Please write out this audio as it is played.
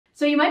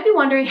So you might be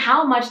wondering,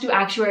 how much do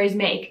actuaries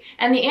make?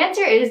 And the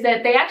answer is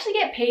that they actually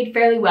get paid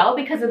fairly well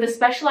because of the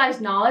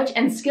specialized knowledge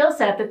and skill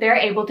set that they're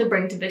able to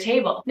bring to the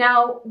table.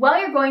 Now, while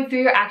you're going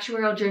through your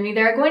actuarial journey,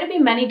 there are going to be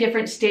many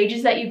different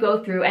stages that you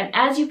go through, and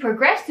as you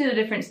progress through the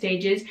different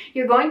stages,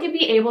 you're going to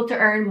be able to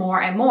earn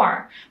more and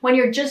more. When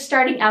you're just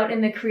starting out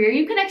in the career,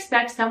 you can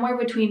expect somewhere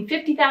between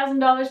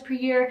 $50,000 per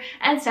year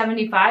and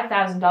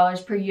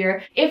 $75,000 per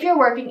year if you're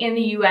working in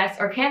the US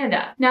or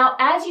Canada. Now,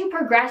 as you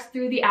progress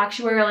through the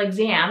actuarial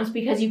exams,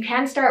 because you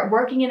can start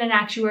working in an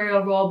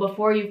actuarial role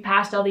before you've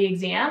passed all the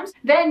exams,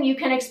 then you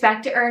can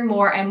expect to earn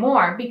more and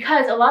more,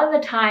 because a lot of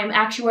the time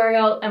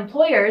actuarial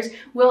employers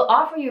will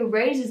offer you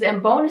raises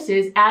and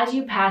bonuses as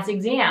you pass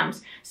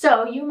exams.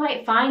 So you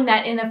might find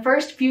that in the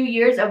first few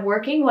years of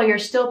working, while you're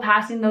still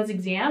passing those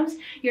exams,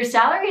 your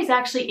salary is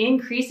actually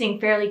increasing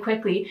fairly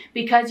quickly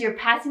because you're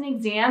passing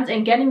exams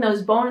and getting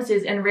those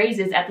bonuses and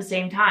raises at the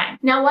same time.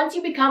 Now, once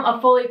you become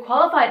a fully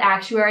qualified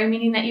actuary,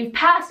 meaning that you've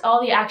passed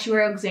all the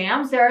actuarial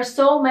exams, there are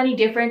so many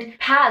different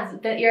paths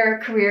that your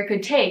career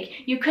could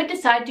take. You could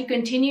decide to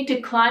continue to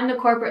climb the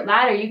corporate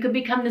ladder. You could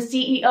become the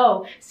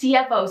CEO,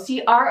 CFO,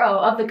 CRO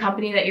of the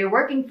company that you're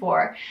working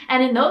for.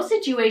 And in those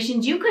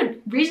situations, you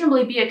could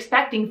reasonably be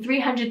expecting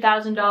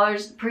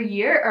 $300,000 per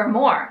year or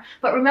more.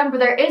 But remember,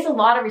 there is a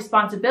lot of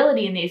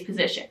responsibility in these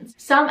positions.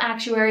 Some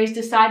actuaries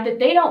decide that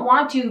they don't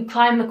want to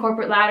climb the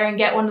corporate ladder and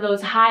get one of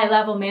those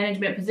high-level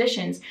management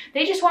positions.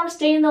 They just want to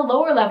stay in the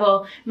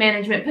lower-level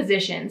management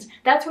positions.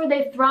 That's where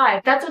they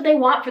thrive. That's what they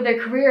want for their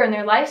career and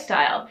their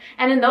lifestyle.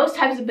 And in those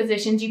types of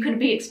positions, you could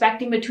be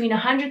expecting between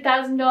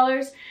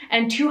 $100,000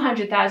 and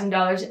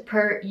 $200,000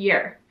 per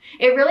year.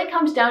 It really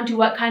comes down to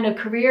what kind of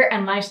career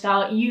and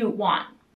lifestyle you want.